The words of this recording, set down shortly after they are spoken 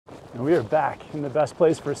And we are back in the best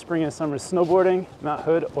place for spring and summer snowboarding, Mount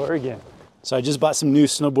Hood, Oregon. So I just bought some new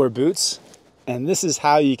snowboard boots, and this is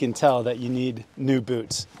how you can tell that you need new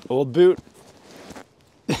boots. Old boot,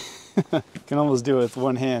 can almost do it with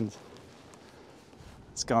one hand.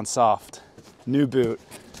 It's gone soft. New boot,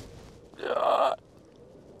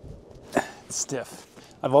 it's stiff.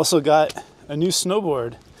 I've also got a new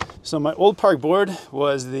snowboard. So my old park board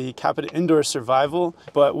was the Capita Indoor Survival,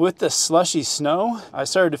 but with the slushy snow, I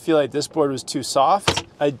started to feel like this board was too soft.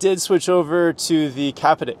 I did switch over to the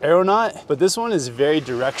Capita Aeronaut, but this one is very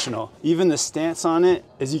directional. Even the stance on it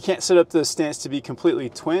is you can't set up the stance to be completely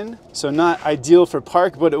twin. So not ideal for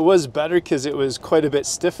park, but it was better because it was quite a bit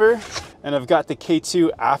stiffer. And I've got the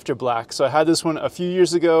K2 After Black. So I had this one a few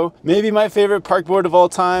years ago. Maybe my favorite park board of all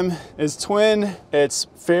time is twin. It's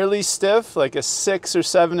fairly stiff, like a 6 or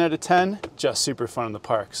 7 out of 10. Just super fun in the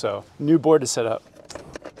park. So new board to set up.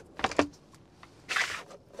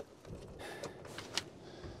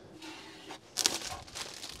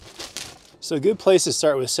 So a good place to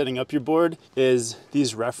start with setting up your board is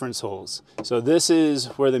these reference holes. So this is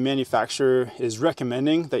where the manufacturer is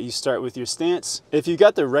recommending that you start with your stance. If you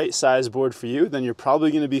got the right size board for you, then you're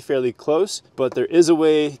probably going to be fairly close, but there is a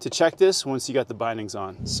way to check this once you got the bindings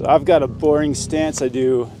on. So I've got a boring stance. I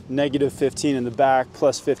do -15 in the back,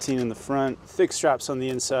 +15 in the front, thick straps on the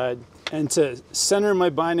inside. And to center my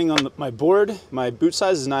binding on my board, my boot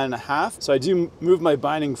size is 9.5. So I do move my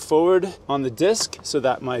binding forward on the disc so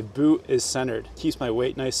that my boot is centered. Keeps my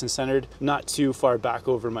weight nice and centered, not too far back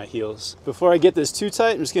over my heels. Before I get this too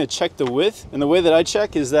tight, I'm just gonna check the width. And the way that I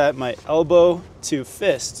check is that my elbow to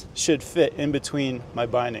fist should fit in between my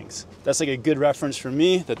bindings. That's like a good reference for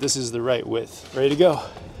me that this is the right width. Ready to go.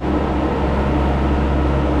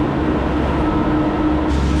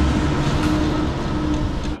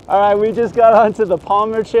 All right, we just got onto the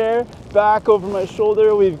Palmer chair. Back over my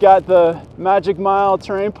shoulder, we've got the Magic Mile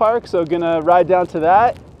terrain park, so gonna ride down to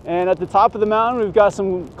that. And at the top of the mountain, we've got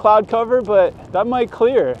some cloud cover, but that might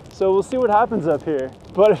clear. So we'll see what happens up here.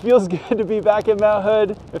 But it feels good to be back at Mount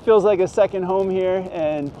Hood. It feels like a second home here,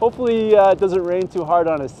 and hopefully it doesn't rain too hard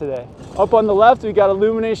on us today. Up on the left, we got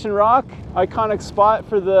Illumination Rock, iconic spot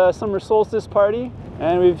for the summer solstice party.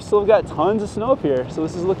 And we've still got tons of snow up here, so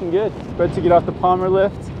this is looking good. About to get off the Palmer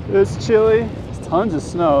lift. It's chilly. There's tons of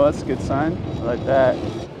snow. That's a good sign. I like that.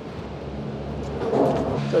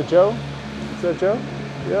 What's up, Joe? What's up, Joe?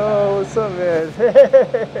 Yo, what's up, man?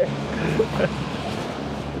 Hey!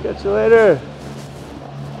 Catch you later.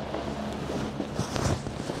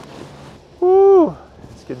 Woo!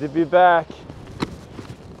 It's good to be back.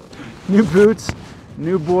 New boots,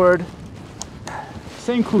 new board,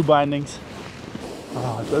 same clue bindings.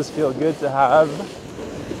 Oh, it does feel good to have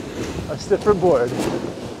a stiffer board.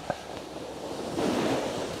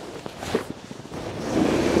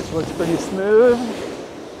 Looks pretty smooth.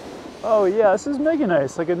 Oh yeah, this is mega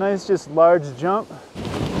nice. Like a nice, just large jump.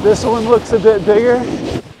 This one looks a bit bigger.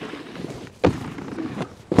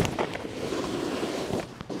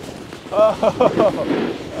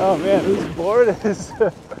 Oh man, this board is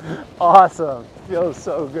awesome. Feels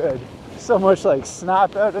so good. So much like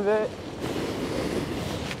snap out of it.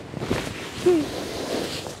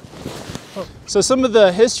 So some of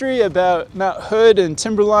the history about Mount Hood and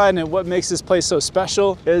Timberline and what makes this place so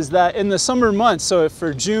special is that in the summer months, so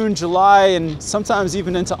for June, July, and sometimes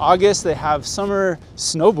even into August, they have summer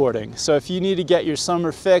snowboarding. So if you need to get your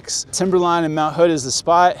summer fix, Timberline and Mount Hood is the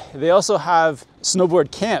spot. They also have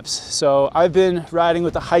snowboard camps. So I've been riding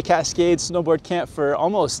with the High Cascade Snowboard Camp for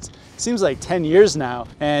almost, seems like 10 years now,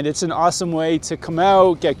 and it's an awesome way to come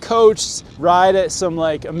out, get coached, ride at some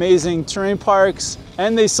like amazing terrain parks,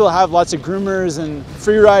 and they still have lots of groomers and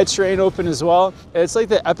free ride terrain open as well. It's like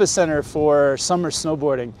the epicenter for summer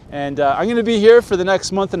snowboarding, and I'm gonna be here for the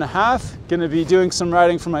next month and a half. Gonna be doing some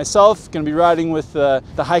riding for myself, gonna be riding with the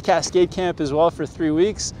High Cascade Camp as well for 3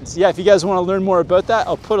 weeks. So yeah, if you guys want to learn more about that,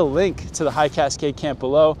 I'll put a link to the High Cascade Camp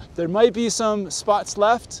below. There might be some spots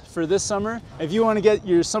left for this summer. If you want to get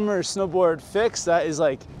your summer snowboard fix, that is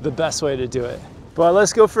like the best way to do it. But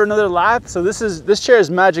let's go for another lap. So this chair is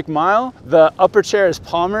Magic Mile. The upper chair is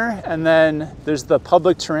Palmer, and then there's the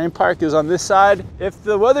public terrain park is on this side. If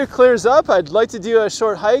the weather clears up, I'd like to do a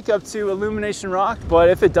short hike up to Illumination Rock, but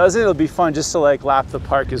if it doesn't, it'll be fun just to like lap the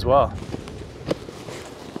park as well.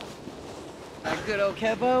 Good old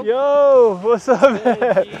Kevo. Yo, what's up, man?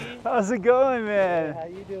 Hey, How's it going, man? Hey, how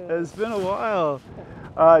you doing? It's been a while.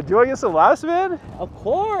 Do you want to get some laps, man? Of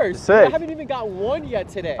course. Sick. I haven't even got one yet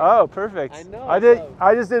today. Oh, perfect. I know.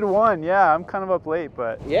 I just did one. Yeah, I'm kind of up late,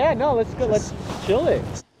 but. Yeah, no, let's go. Let's chill it.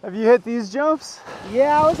 Have you hit these jumps?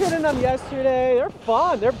 Yeah, I was hitting them yesterday. They're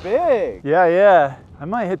fun. They're big. Yeah, yeah. I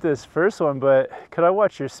might hit this first one, but could I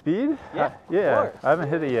watch your speed? Yeah, yeah. of course. I haven't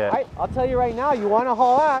hit it yet. I'll tell you right now, you want to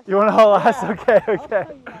haul ass? You want to haul ass? Yeah. Okay, okay.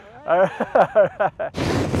 All right.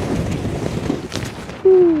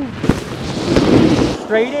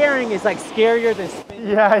 Straight airing is like scarier than spinning.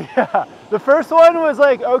 Yeah. The first one was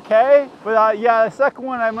like okay, but yeah, the second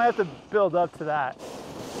one I might have to build up to that.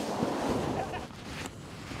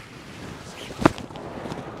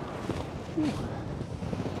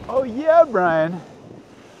 Oh yeah, Brian.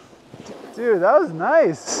 Dude, that was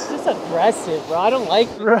nice. It's just aggressive, bro. I don't like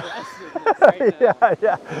the aggressiveness right now.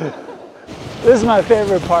 Yeah. This is my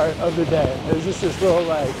favorite part of the day. There's just this little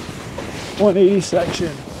like 180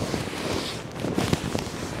 section.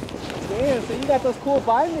 Damn, so you got those cool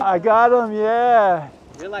bindings. I got them, yeah.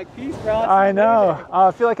 You're like, peace, bro. I know.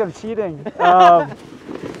 I feel like I'm cheating.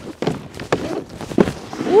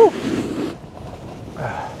 Woo.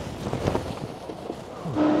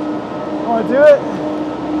 Want to do it?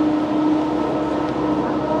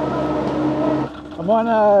 I'm on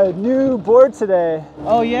a new board today.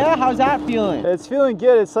 Oh yeah? How's that feeling? It's feeling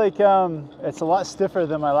good. It's like, it's a lot stiffer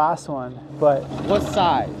than my last one, but. What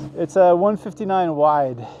size? It's a 159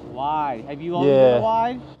 wide. Wide. Have you only been a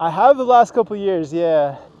wide? I have the last couple years,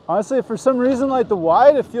 yeah. Honestly, for some reason, like the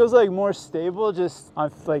wide, it feels like more stable just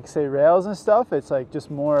on like say rails and stuff. It's like just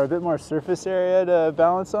a bit more surface area to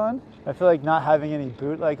balance on. I feel like not having any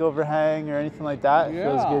boot like overhang or anything like that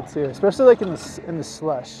feels good too, especially like in the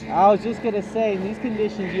slush. I was just gonna say, in these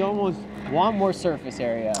conditions, you almost want more surface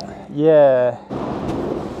area. Yeah.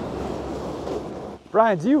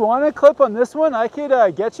 Brian, do you want to clip on this one? I could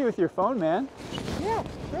get you with your phone, man. Yeah,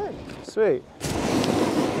 sure. Sweet.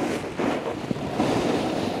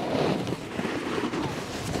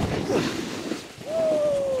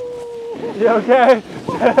 You okay?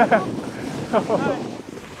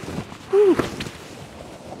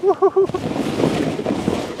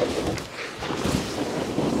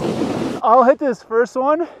 I'll hit this first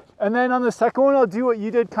one, and then on the second one, I'll do what you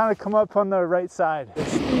did, kind of come up on the right side. The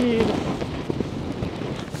speed.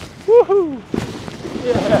 Woohoo!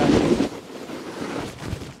 Yeah.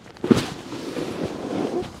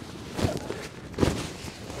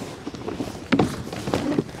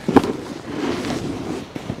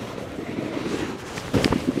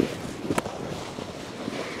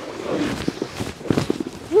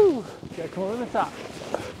 Woo! Gotta come over the top.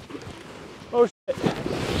 Oh shit.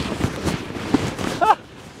 Ha!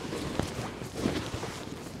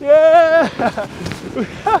 Yeah!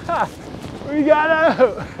 We got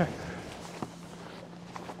out!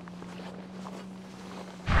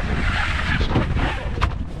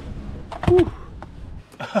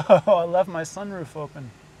 Oh, I left my sunroof open.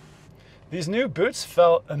 These new boots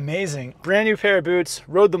felt amazing. Brand new pair of boots,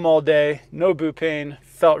 rode them all day, no boot pain,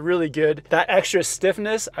 felt really good. That extra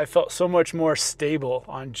stiffness, I felt so much more stable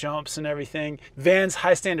on jumps and everything. Vans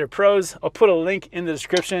High Standard Pros, I'll put a link in the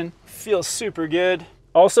description. Feels super good.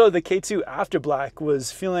 Also, the K2 After Black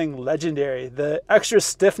was feeling legendary. The extra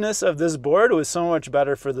stiffness of this board was so much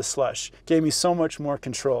better for the slush. Gave me so much more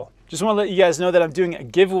control. Just want to let you guys know that I'm doing a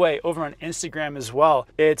giveaway over on Instagram as well.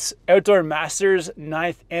 It's Outdoor Masters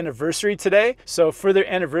 9th anniversary today. So for their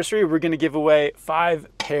anniversary, we're going to give away 5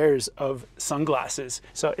 pairs of sunglasses.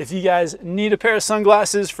 So if you guys need a pair of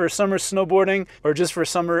sunglasses for summer snowboarding or just for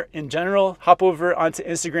summer in general, hop over onto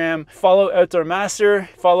Instagram, follow Outdoor Master,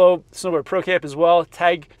 follow Snowboard Pro Camp as well,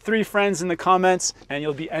 tag 3 friends in the comments, and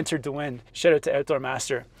you'll be entered to win. Shout out to Outdoor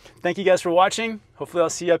Master. Thank you guys for watching. Hopefully I'll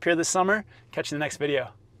see you up here this summer. Catch you in the next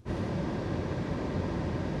video.